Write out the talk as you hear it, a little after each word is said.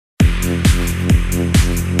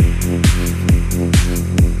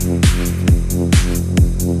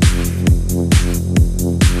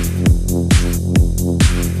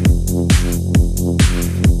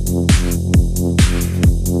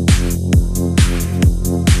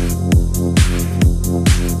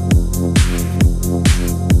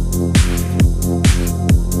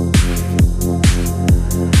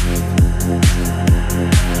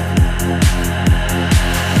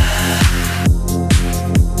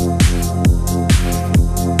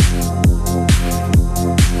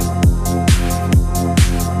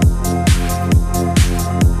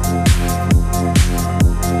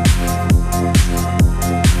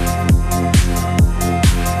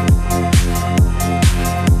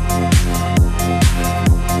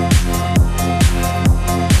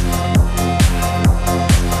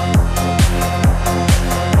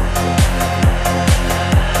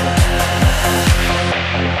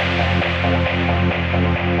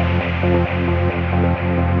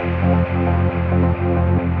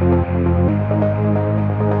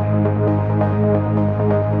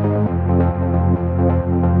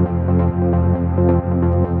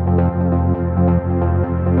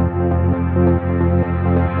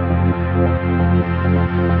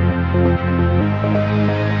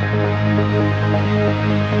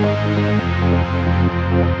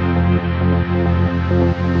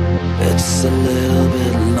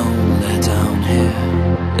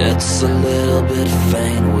It's a little bit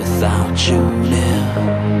faint without you near.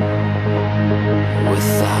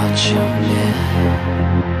 Without you near.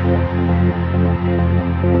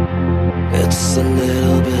 It's a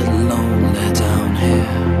little bit lonely down here.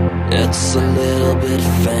 It's a little bit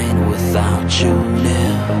faint without you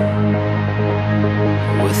near.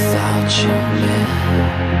 Without you near.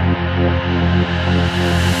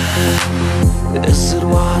 Is it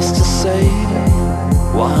wise to say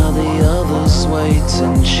while the others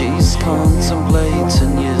waiting, she's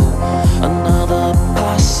contemplating you? Another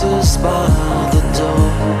passes by the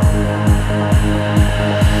door.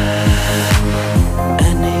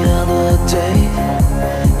 Any other day,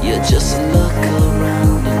 you just look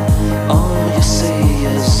around and all you see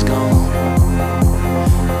is gone.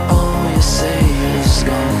 All you see is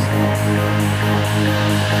gone.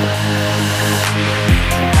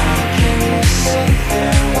 How can you sit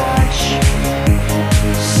there watching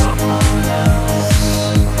someone else?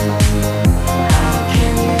 How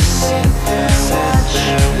can you sit there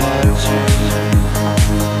watching?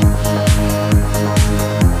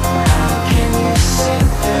 How can you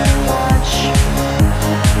sit there watching someone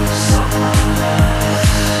else?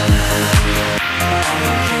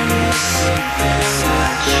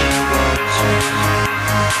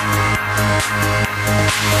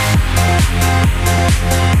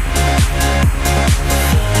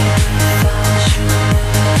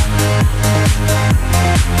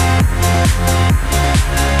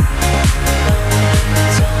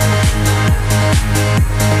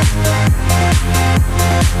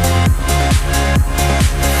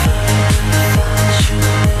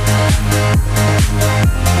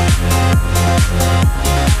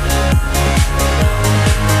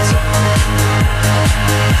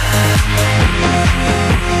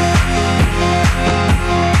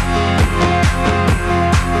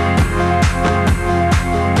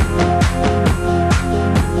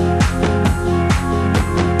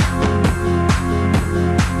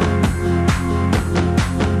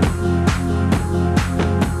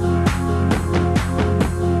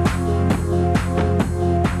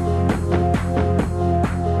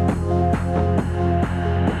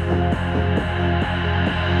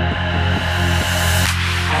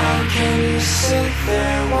 How can you sit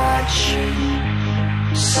there watching?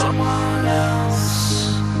 Someone else.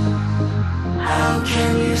 How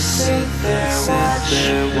can you sit there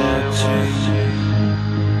watching?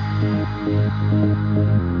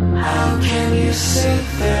 How can you sit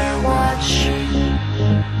there watching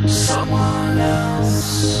someone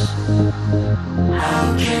else?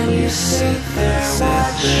 How can you sit there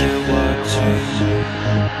watching? Without you,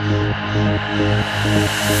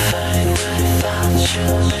 lonely down here. Without you,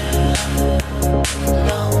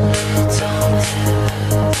 lonely down here.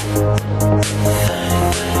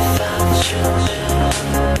 Without you,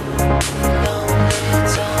 lonely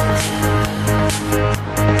down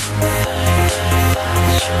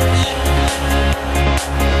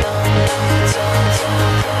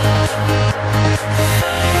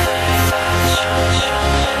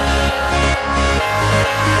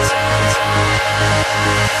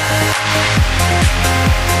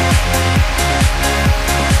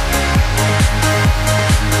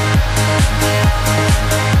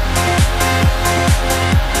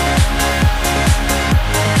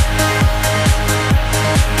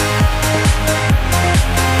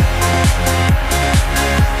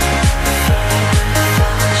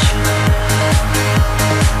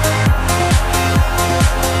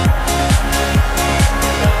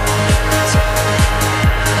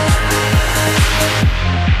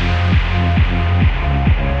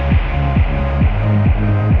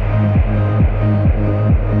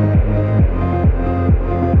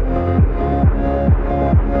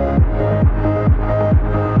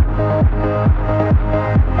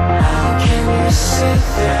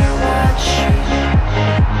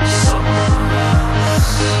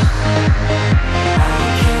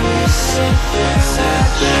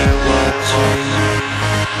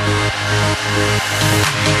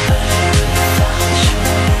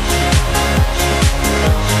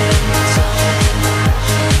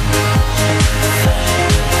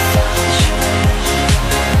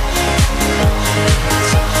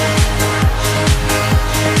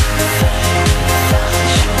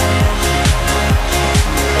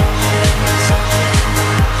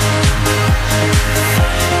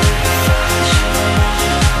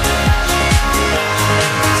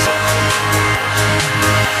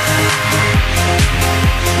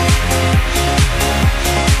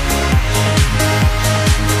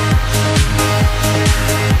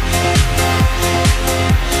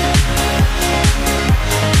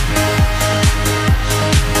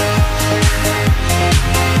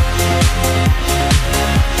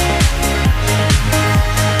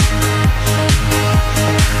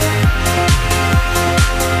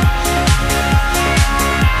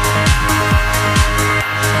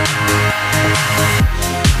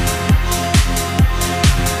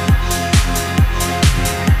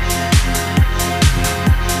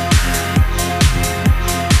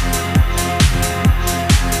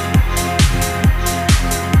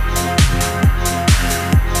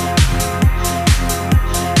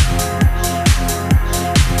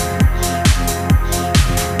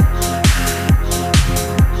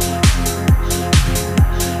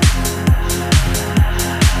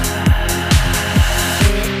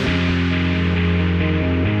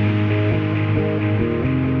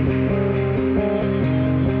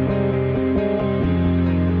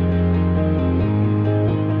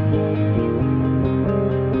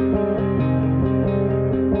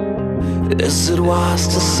it wise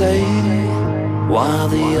to say, while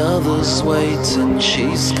the others wait and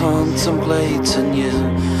she's contemplating you,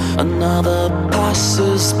 another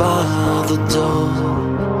passes by the door?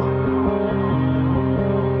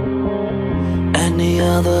 Any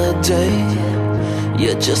other day,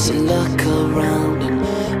 you just look around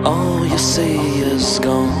and all you see is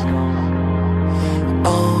gone.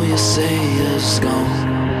 All you see is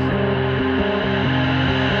gone.